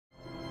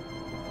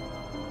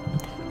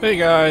Hey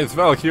guys,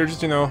 Valk here,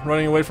 just,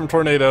 running away from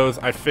tornadoes.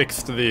 I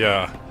fixed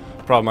the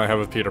problem I have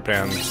with Peter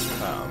Pan's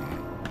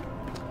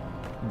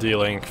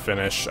D-Link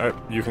finish.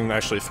 You can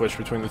actually switch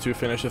between the two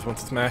finishes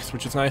once it's maxed,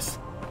 which is nice.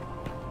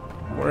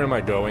 Where am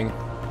I going?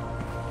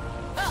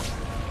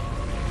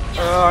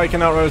 I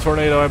can outrun a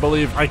tornado, I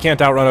believe. I can't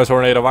outrun a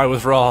tornado, I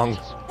was wrong.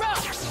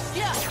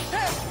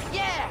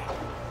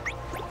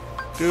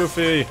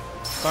 Goofy,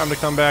 time to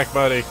come back,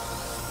 buddy.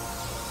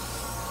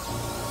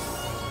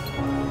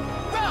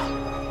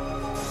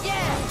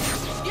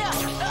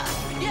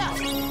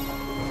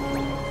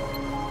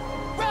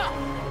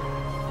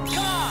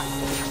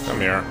 Come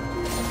here.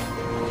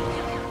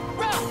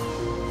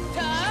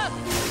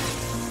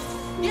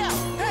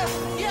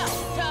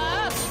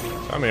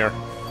 Come here.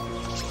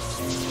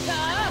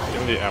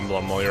 Give me the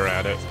emblem while you're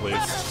at it, please.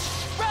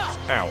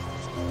 Ow. Ow,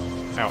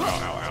 ow,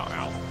 ow, ow,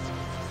 ow.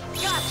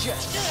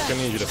 I'm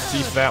gonna need you to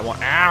cease that one.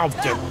 Ow!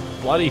 You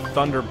bloody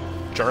thunder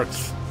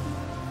jerks.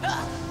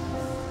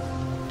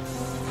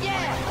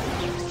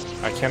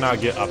 I cannot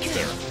get up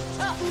there.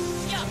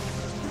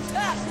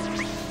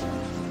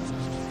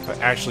 I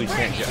actually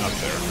can't get up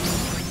there.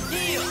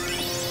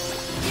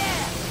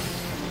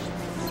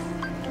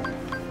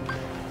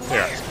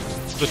 Here,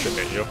 this should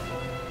hit you.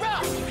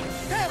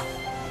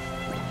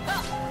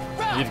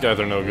 These guys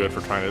are no good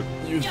for trying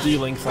to use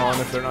D-Links on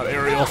if they're not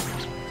aerial.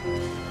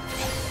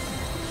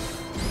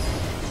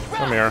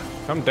 Come here.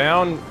 Come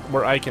down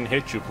where I can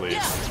hit you,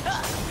 please.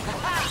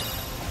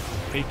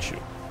 Hate you.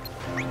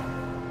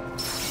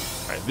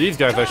 Alright, these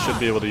guys I should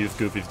be able to use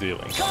Goofy's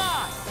D-Link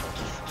on.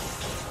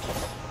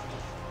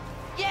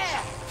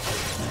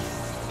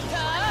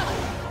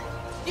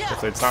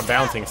 Guess it's not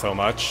bouncing so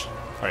much.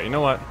 Alright, you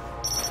know what?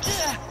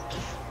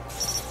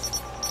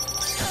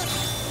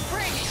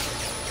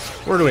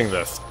 We're doing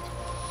this.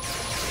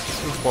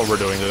 This is what we're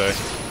doing today.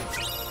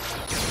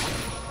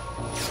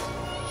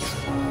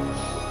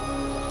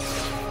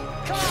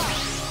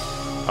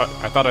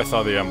 I thought I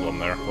saw the emblem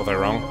there. Was I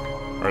wrong?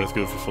 Or is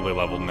Goofy fully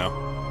leveled now?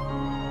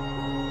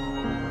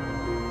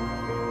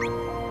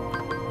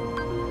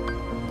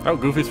 Oh,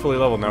 Goofy's fully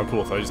leveled now.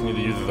 Cool. So I just need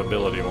to use his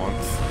ability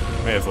once.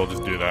 May as well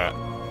just do that.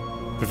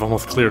 We've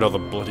almost cleared all the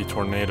bloody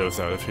tornadoes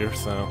out of here,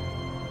 so...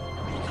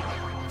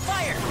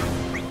 Fire!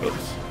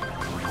 Oops.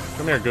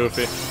 Come here,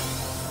 Goofy.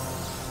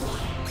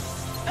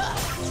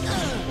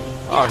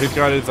 Oh, he's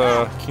got his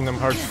Kingdom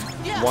Hearts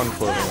 1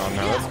 clothing on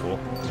now. That's cool.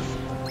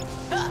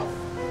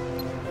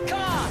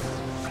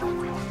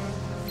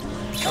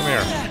 Come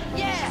here.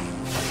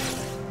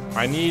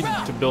 I need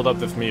to build up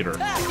this meter.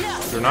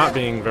 You're not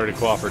being very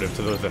cooperative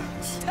to those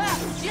ends.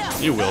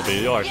 You will be.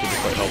 You'll actually be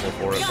quite helpful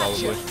for it,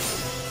 probably.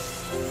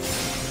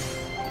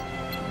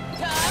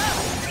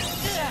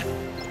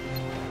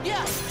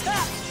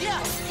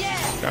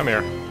 Come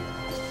here.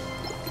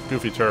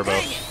 Goofy Turbo.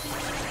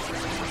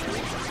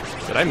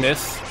 Did I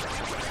miss?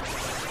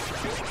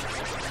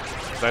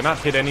 Did I not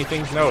hit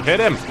anything? No, hit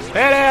him!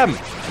 Hit him!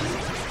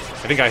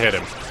 I think I hit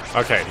him.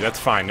 Okay, that's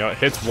fine. No, it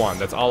hits one.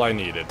 That's all I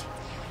needed.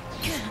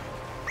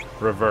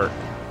 Revert.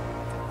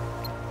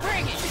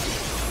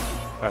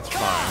 That's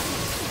fine.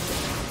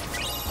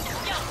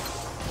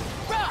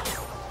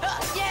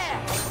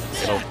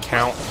 It'll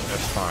count.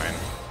 That's fine.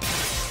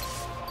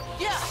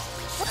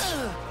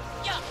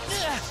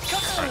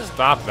 Alright,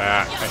 stop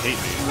that. I hate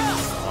these,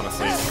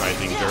 honestly,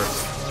 sniping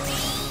jerks.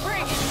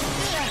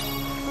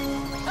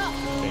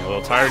 Getting a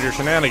little tired of your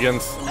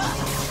shenanigans.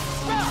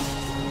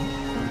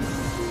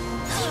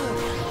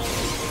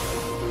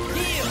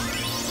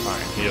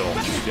 Fine, heal.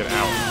 Get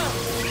out.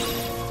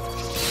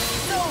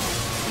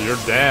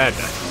 You're dead.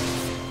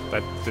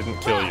 That didn't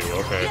kill you.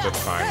 Okay, that's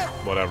fine.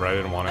 Whatever, I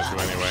didn't want it to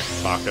anyway.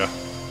 Baka.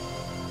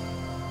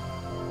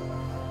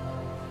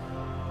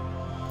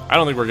 I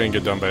don't think we're gonna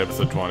get done by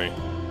episode 20.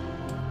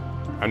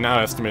 I'm now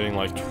estimating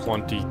like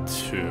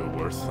 22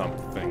 or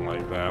something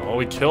like that. Well,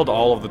 we killed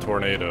all of the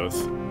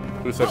tornadoes.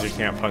 Who says you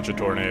can't punch a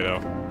tornado?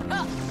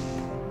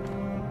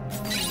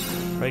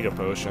 Mega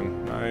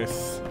potion.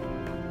 Nice.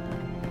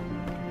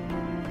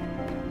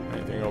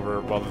 Anything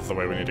over... Well, this is the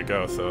way we need to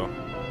go, so...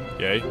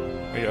 Yay,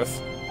 I guess.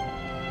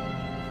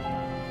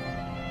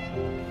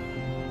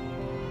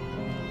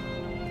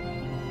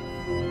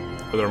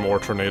 Are there more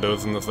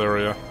tornadoes in this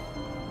area?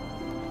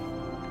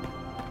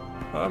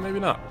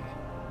 Maybe not.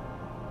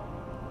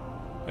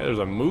 Hey, there's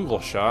a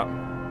Moogle shop.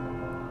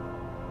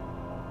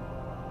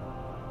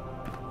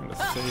 And a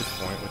save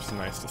point, which is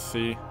nice to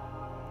see.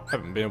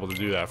 Haven't been able to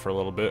do that for a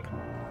little bit.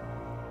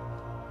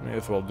 May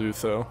as well do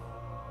so.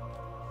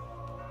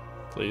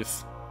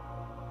 Please.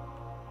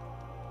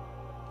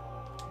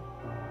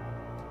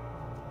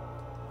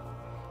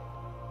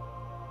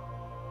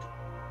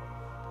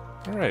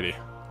 Alrighty.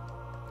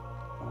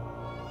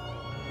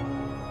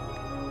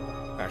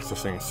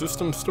 Accessing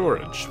system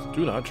storage.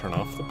 Do not turn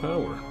off the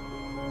power.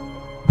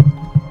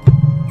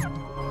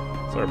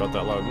 Sorry about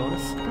that loud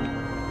noise.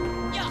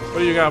 What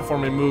do you got for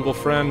me, Moogle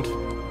friend?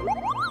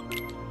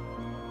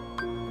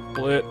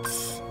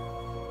 Blitz.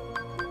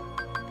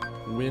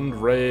 Wind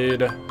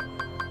Raid.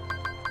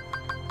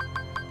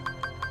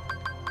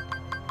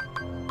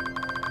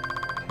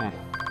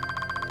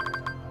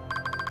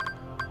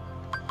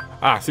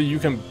 Ah, so you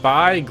can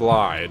buy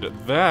glide.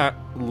 That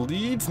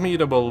leads me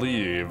to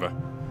believe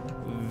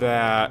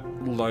that,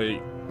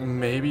 like,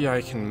 maybe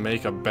I can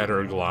make a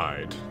better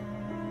glide.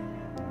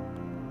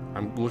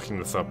 I'm looking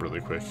this up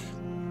really quick.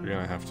 You're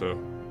gonna have to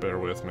bear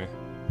with me.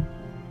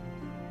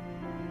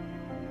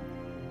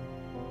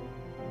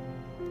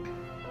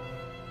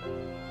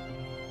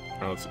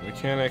 Alright, let's see,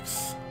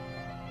 mechanics.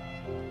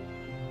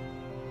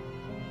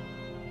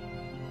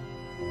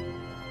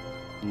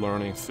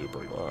 Learning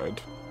super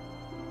glide.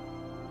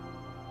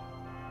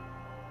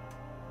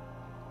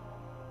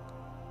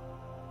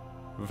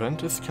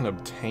 Ventus can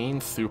obtain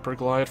super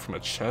glide from a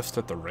chest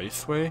at the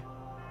raceway?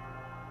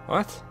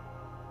 What?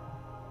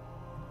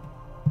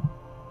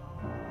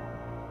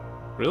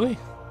 Really?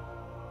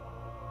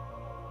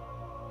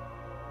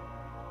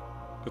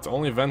 It's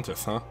only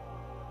Ventus, huh?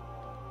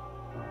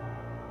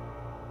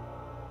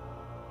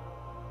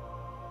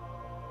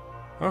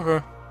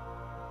 Okay.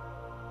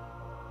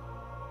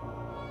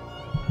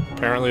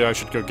 Apparently I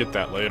should go get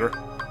that later.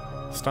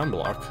 Stun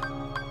block.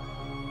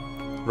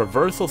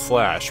 Reversal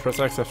slash. Press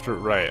X after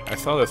right. I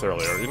saw this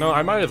earlier. You know,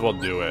 I might as well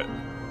do it.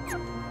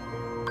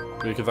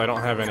 Because I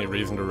don't have any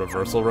reason to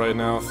reversal right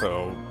now,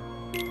 so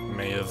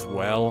may as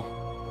well.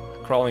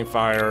 Crawling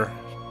fire.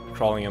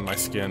 Crawling in my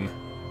skin.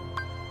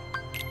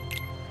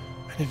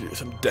 I need to do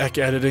some deck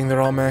editing.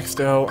 They're all maxed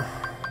out.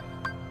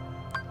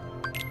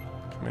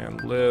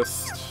 Command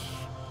list.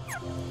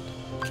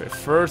 Okay,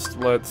 first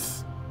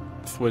let's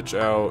switch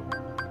out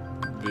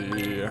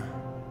the...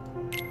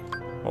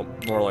 well,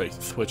 more like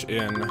switch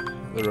in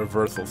the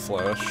reversal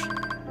slash.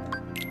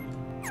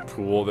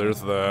 Cool,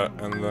 there's that.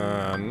 And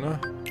then...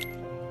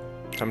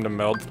 time to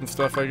meld some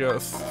stuff, I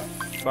guess.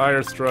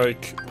 Fire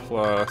strike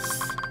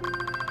plus...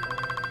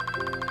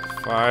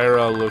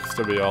 Fire looks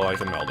to be all I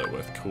can meld it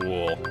with.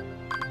 Cool.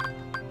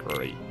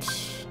 Great.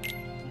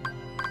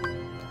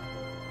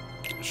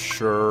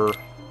 Sure.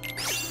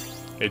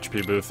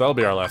 HP boost. That'll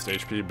be our last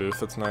HP boost.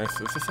 That's nice.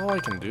 Is this all I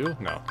can do?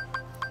 No.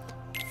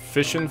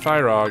 Fission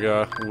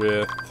Firaga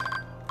with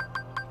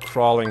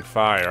crawling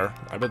fire.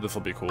 I bet this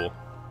will be cool.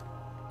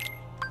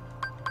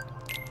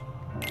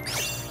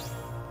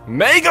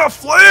 Mega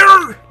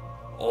Flare!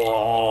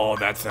 Oh,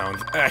 that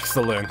sounds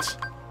excellent.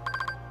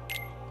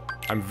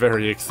 I'm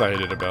very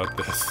excited about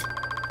this.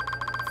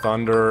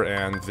 Thunder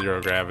and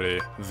zero gravity.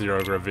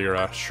 Zero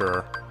Gravira,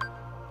 sure.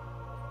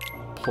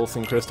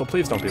 Pulsing Crystal.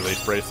 Please don't be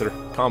Leaf Bracer.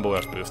 Combo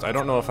F boost. I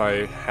don't know if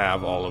I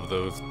have all of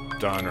those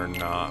done or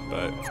not,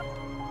 but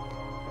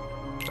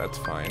that's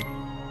fine.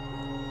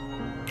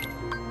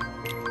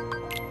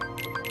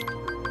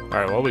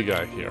 Alright, what we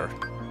got here?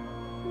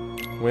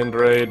 Wind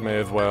Raid, may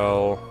as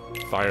well.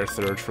 Fire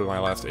Surge for my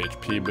last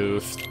HP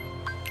boost.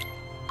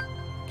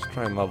 Just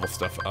try and level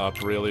stuff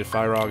up, really.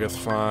 Fire Aug is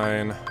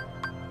fine.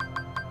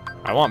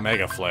 I want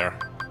Mega Flare.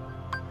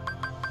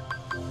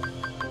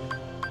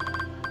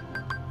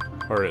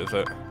 Or is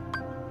it?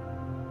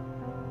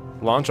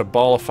 Launch a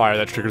ball of fire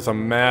that triggers a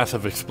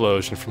massive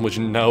explosion from which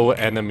no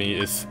enemy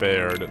is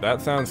spared.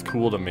 That sounds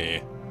cool to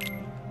me.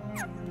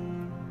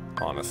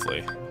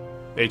 Honestly.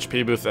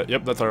 HP boost,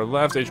 yep, that's our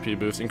last HP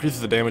boost.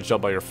 Increases the damage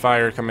dealt by your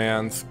fire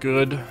commands.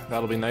 Good.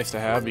 That'll be nice to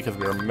have because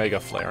we are mega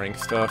flaring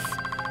stuff.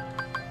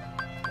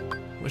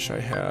 Wish I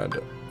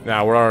had...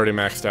 Nah, we're already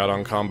maxed out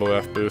on combo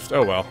F boost.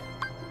 Oh well.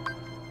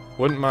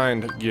 Wouldn't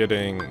mind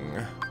getting...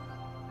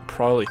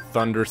 probably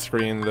Thunder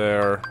Screen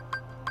there.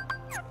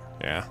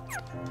 Yeah.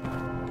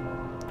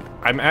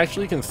 I'm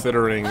actually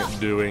considering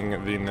doing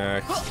the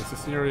next... Is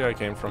this the area I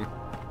came from?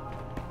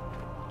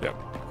 Yep,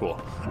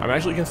 cool. I'm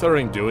actually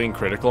considering doing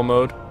critical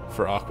mode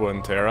for Aqua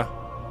and Terra.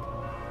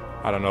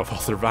 I don't know if I'll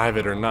survive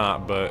it or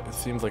not, but it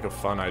seems like a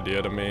fun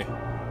idea to me.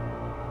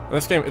 In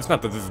this game, it's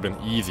not that this has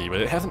been easy, but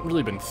it hasn't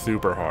really been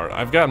super hard.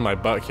 I've gotten my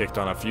butt kicked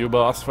on a few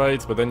boss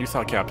fights, but then you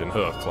saw Captain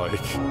Hook,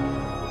 like...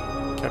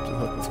 Captain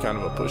Hook was kind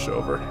of a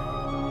pushover.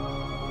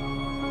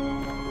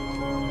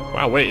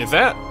 Wow, wait, is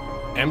that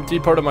empty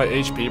part of my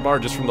HP bar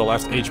just from the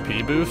last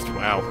HP boost?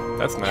 Wow,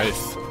 that's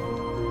nice.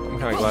 I'm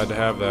kind of glad to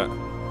have that.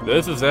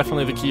 This is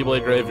definitely the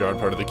Keyblade Graveyard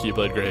part of the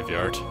Keyblade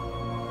Graveyard.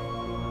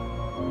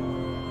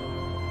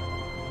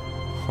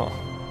 Huh.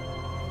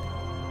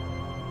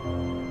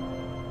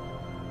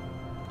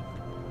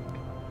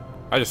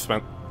 I just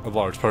spent a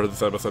large part of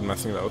this episode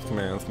messing about with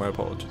commands. My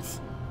apologies.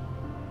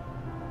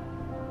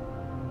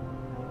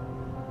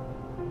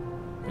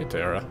 Hey,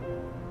 Terra.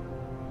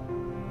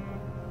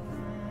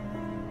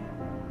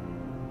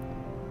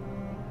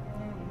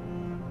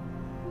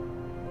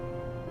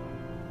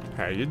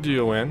 How you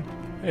doing?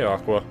 Hey,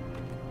 Aqua.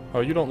 Oh,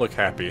 you don't look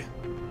happy.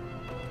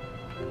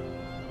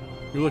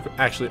 You look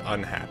actually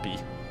unhappy.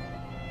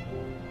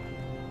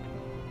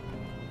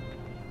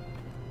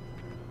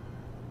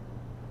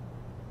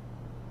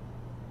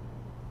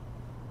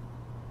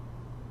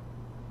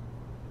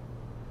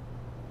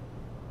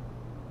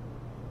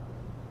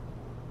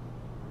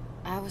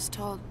 I was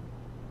told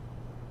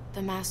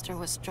the master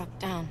was struck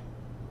down.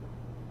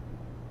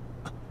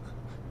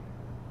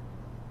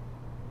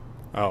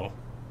 Oh,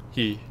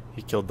 he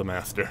killed the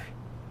master.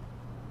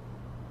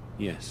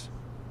 Yes,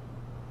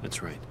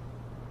 that's right.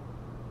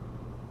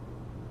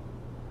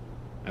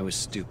 I was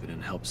stupid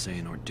and helped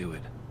Xehanort do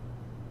it.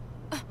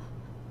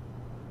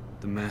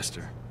 The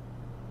Master.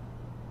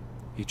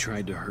 He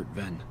tried to hurt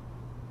Ven.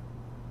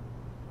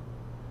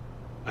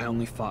 I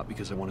only fought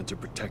because I wanted to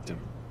protect him.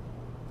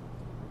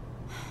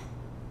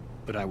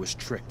 But I was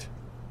tricked.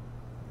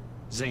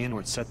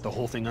 Xehanort set the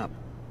whole thing up.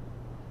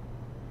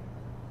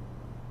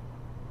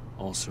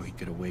 Also, he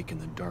could awaken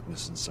the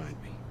darkness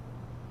inside me.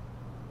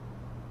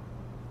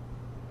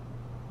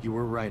 You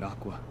were right,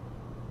 Aqua.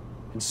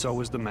 And so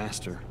was the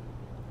Master.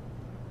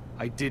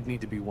 I did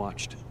need to be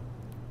watched.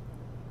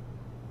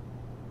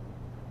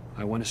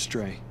 I went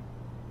astray.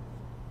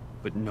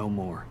 But no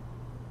more.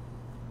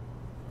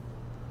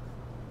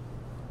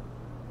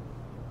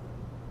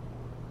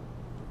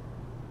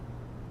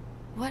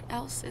 What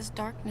else is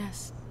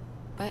darkness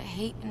but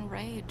hate and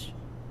rage?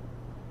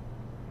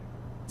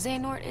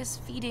 Xehanort is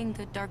feeding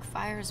the dark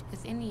fires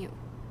within you,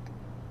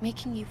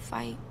 making you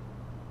fight.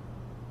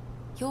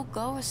 You'll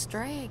go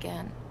astray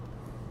again.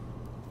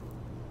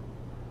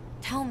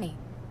 Tell me,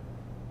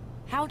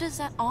 how does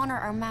that honor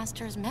our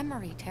master's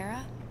memory,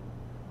 Terra?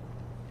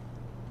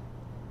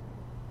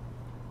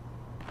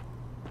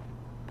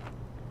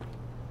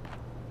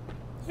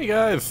 Hey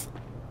guys!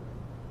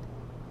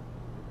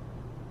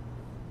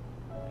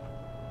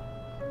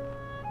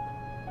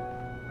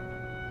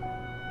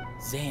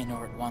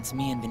 Xehanort wants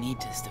me and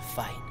Ventus to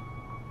fight.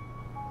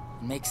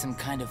 Make some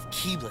kind of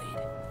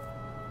keyblade.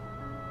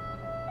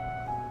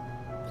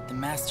 But the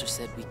Master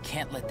said we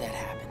can't let that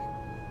happen.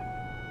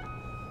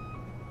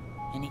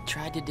 And he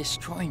tried to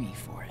destroy me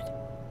for it.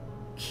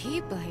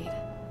 Keyblade?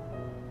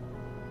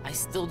 I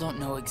still don't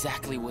know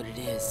exactly what it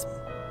is.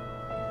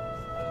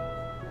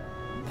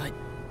 But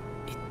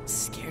it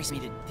scares me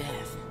to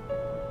death.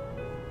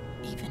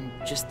 Even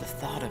just the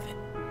thought of it.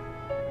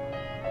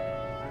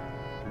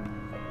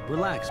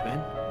 Relax,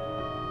 man.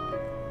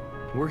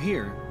 We're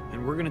here,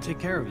 and we're gonna take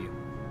care of you.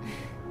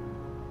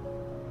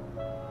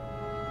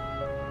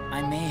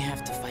 I may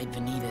have to fight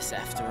Ventus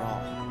after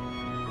all.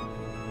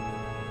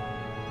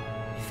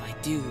 If I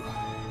do,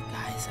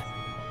 guys,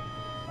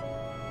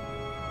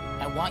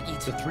 I want you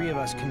to... The three of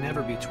us can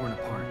never be torn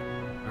apart,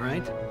 all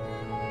right?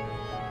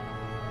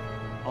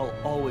 I'll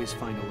always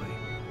find a way.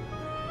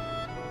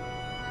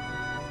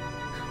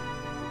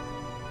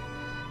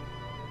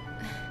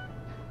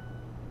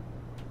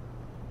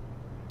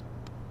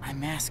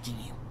 I'm asking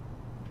you,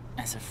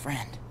 as a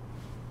friend.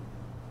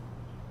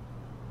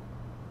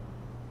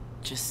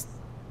 Just...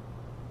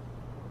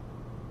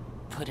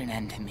 put an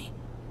end to me.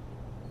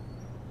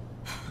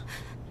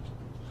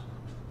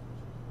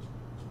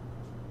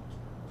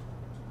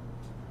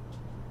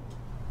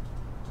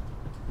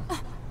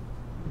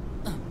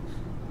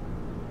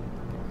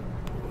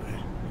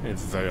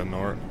 It's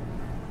Xehanort.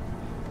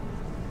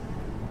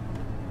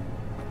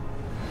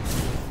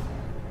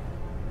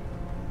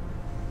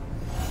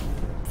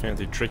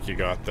 Fancy trick you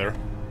got there.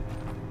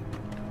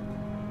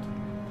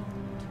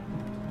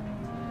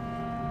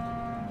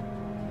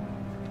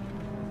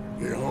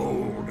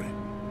 Behold,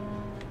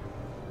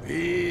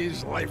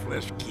 these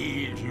lifeless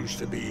keys used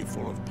to be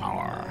full of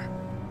power,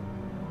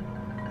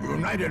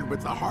 united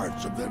with the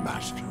hearts of their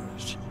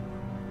masters.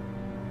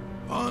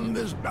 On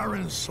this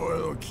barren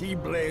soil,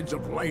 keyblades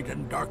of light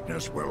and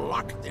darkness were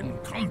locked in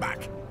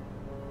combat.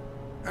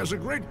 As a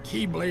great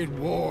keyblade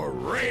war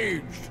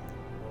raged,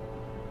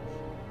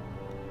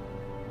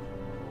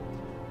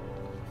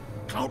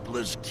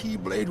 countless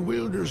keyblade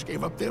wielders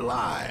gave up their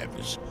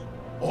lives,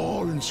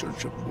 all in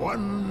search of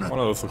one of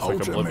those looks like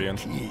ultimate Oblivion.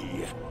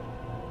 key.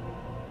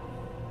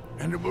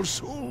 And it will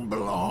soon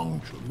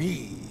belong to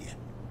me.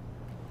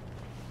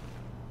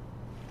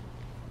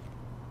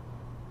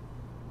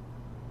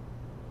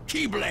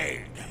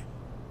 Keyblade!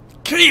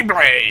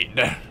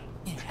 Keyblade!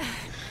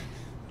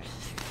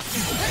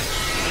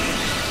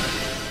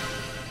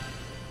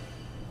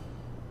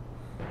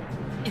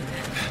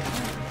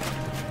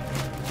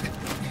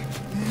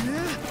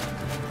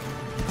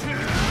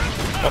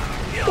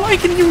 Why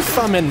can you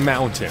summon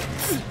mountains?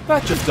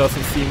 That just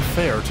doesn't seem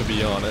fair, to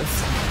be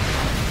honest.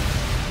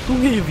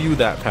 Who gave you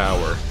that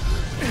power?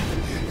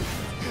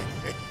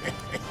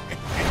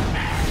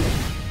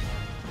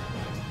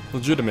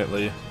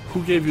 Legitimately,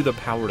 who gave you the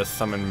power to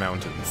summon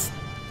mountains?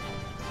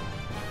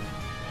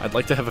 I'd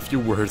like to have a few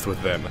words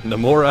with them.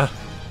 Namora?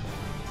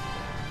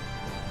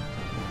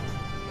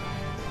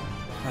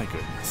 My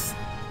goodness.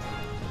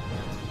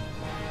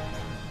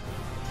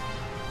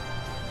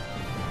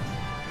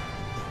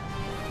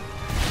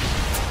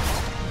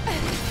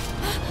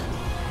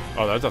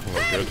 Oh, that doesn't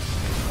look good.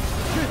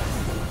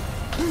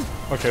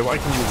 Okay, why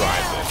can you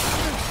ride this?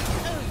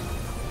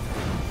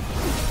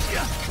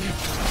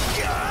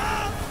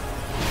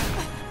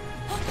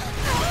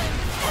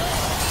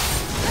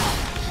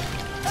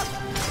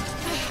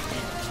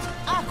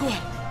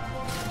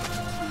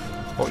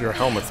 Well, your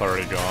helmet's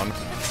already gone.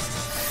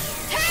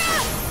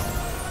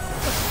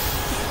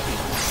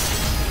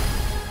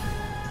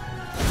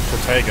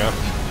 Ortega.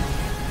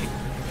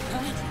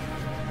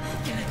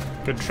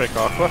 Good trick,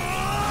 Aqua.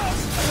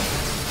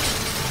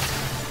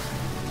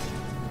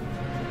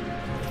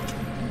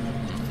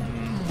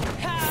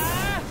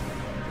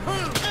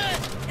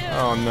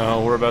 Oh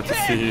no, we're about to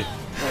see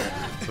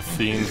the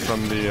scene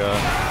from the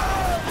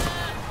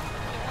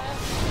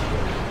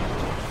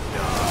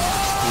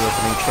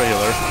opening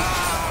trailer.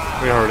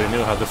 We already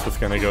knew how this was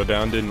gonna go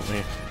down, didn't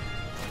we?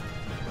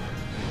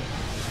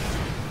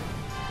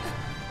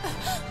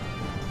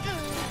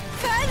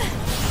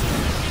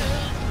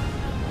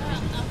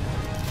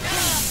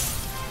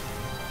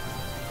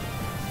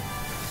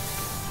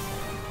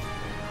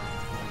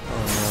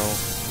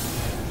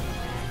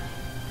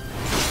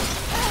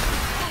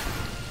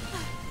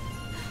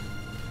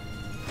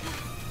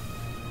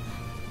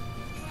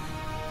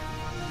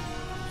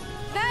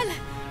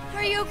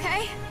 Are you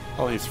okay?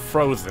 Oh, he's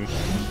frozen.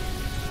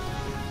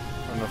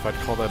 I don't know if I'd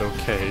call that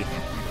okay.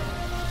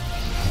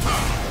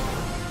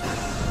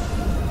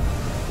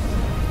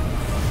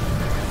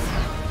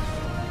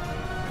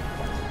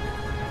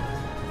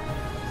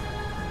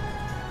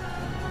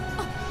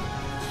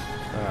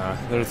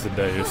 There's the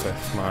Deus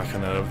Ex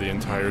Machina of the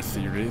entire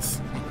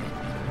series.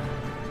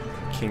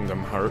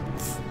 Kingdom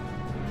Hearts.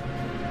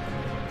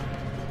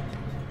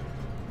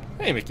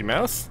 Hey, Mickey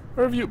Mouse.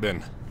 Where have you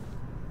been?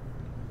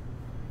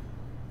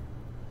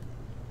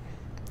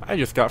 I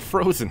just got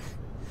frozen.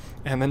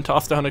 And then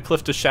tossed down a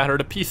cliff to shatter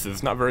to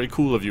pieces. Not very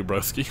cool of you,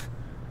 broski.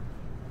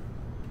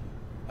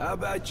 How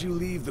about you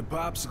leave the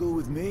popsicle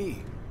with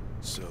me?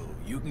 So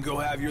you can go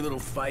have your little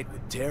fight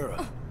with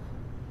Terra.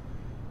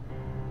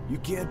 You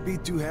can't be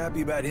too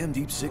happy about him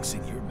deep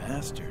sixing your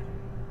master.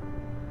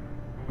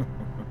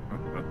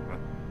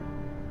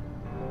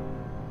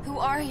 Who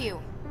are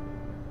you?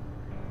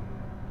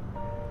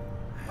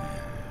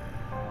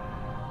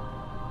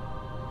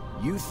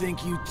 You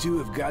think you two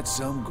have got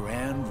some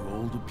grand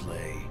role to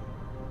play.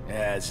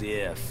 As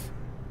if.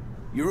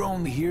 You're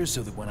only here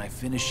so that when I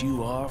finish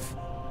you off,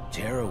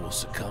 Terra will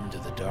succumb to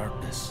the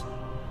darkness.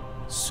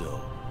 So,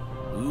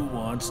 who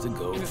wants to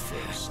go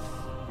first?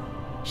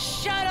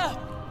 Shut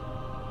up!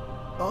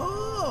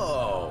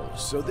 Oh,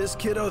 so this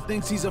kiddo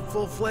thinks he's a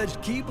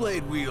full-fledged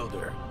Keyblade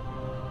wielder.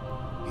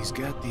 He's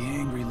got the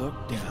angry look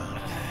down.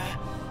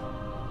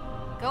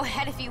 Go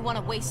ahead if you want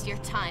to waste your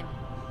time.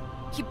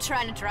 Keep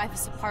trying to drive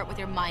us apart with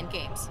your mind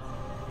games.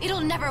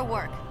 It'll never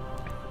work.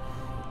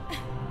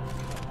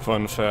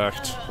 Fun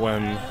fact,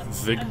 when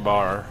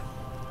Zigbar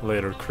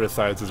later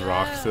criticizes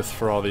Roxas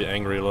for all the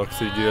angry looks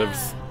he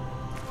gives,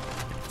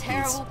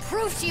 Terra will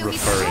prove to you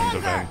he's referring to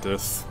stronger.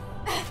 Ventus.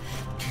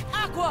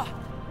 Aqua!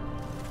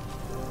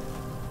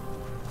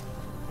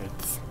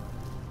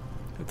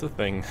 It's a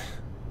thing.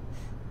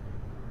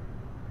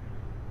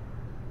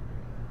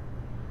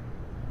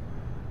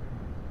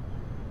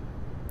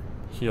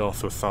 He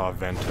also saw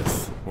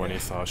Ventus when he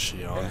saw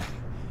Shion.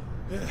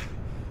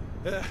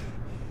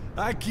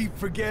 I keep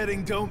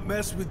forgetting don't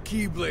mess with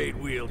Keyblade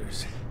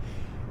wielders.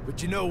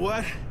 But you know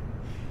what?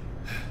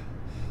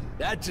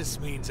 That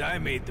just means I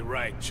made the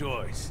right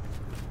choice.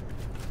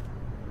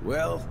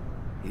 Well,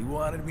 he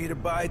wanted me to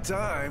buy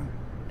time,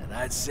 and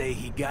I'd say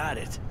he got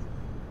it.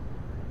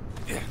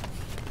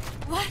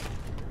 What?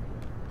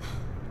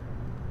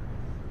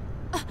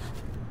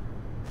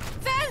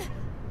 Ven!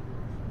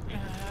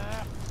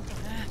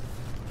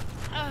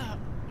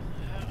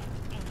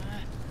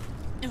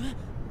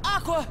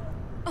 Aqua!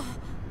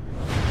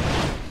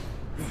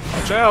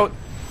 Watch out!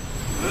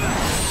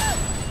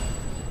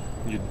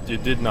 You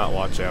did not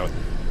watch out.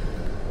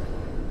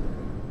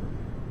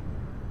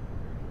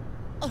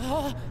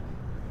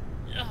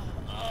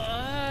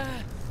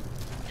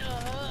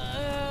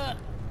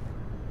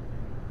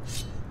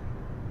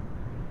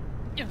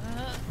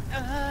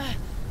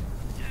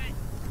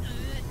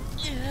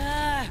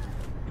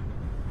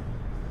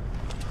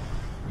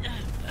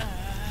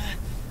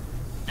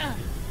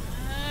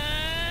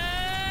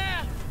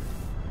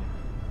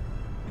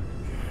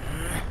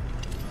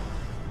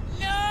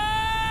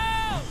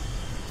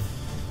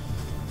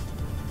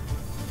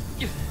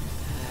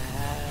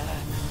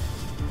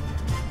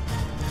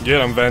 Get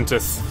him,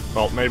 Ventus.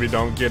 Well, maybe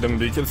don't get him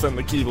because then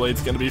the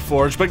Keyblade's gonna be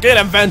forged, but get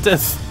him,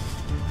 Ventus!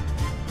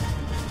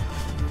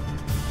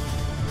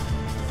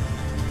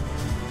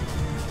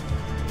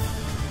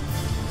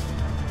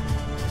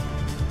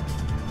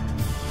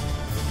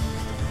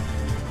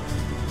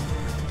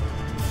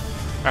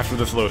 After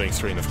this loading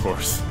screen, of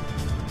course.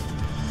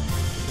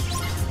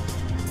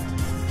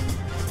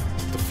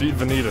 Defeat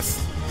Ventus.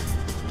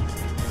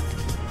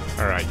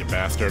 Alright, you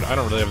bastard. I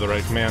don't really have the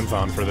right commands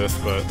on for this,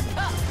 but...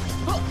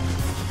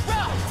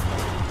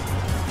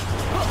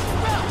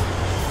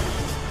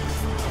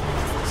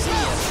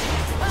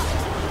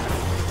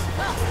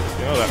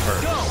 You know that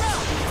hurt.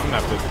 I'm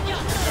gonna have to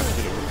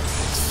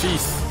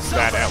cease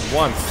that at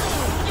once,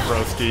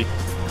 broski.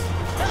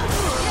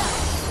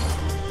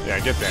 Yeah,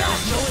 get down.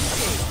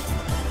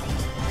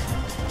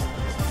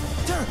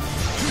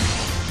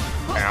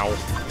 Ow.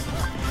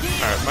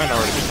 Alright, might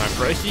already be time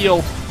for a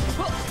heal. Too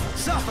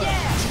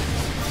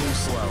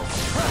slow.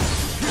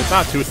 It's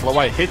not too slow,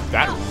 I hit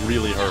that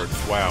really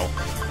hurts. Wow.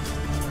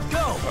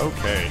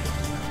 Okay.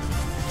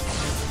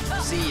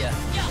 See ya.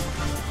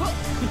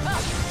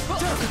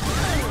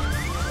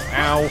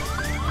 Ow.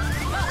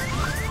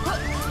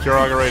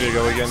 Kiraga ready to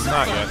go again?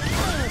 Not yet.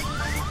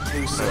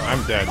 too slow.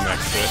 I'm dead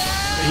next to it.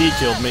 He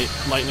killed me.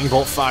 Lightning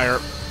bolt fire.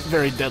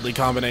 Very deadly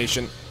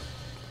combination.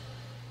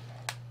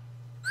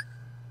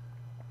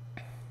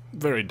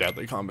 Very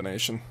deadly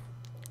combination.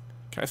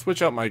 Can I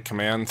switch out my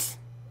commands?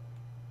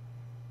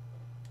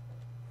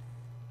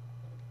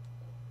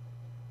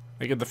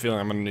 I get the feeling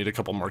I'm gonna need a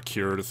couple more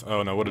cures.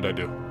 Oh no, what did I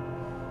do?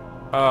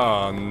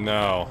 Oh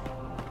no.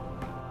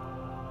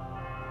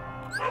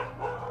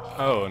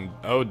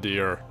 Oh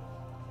dear.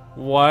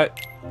 What?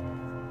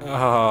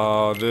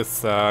 Oh,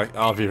 this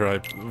I'll be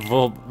right.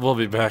 We'll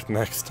be back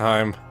next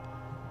time.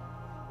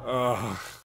 Ugh.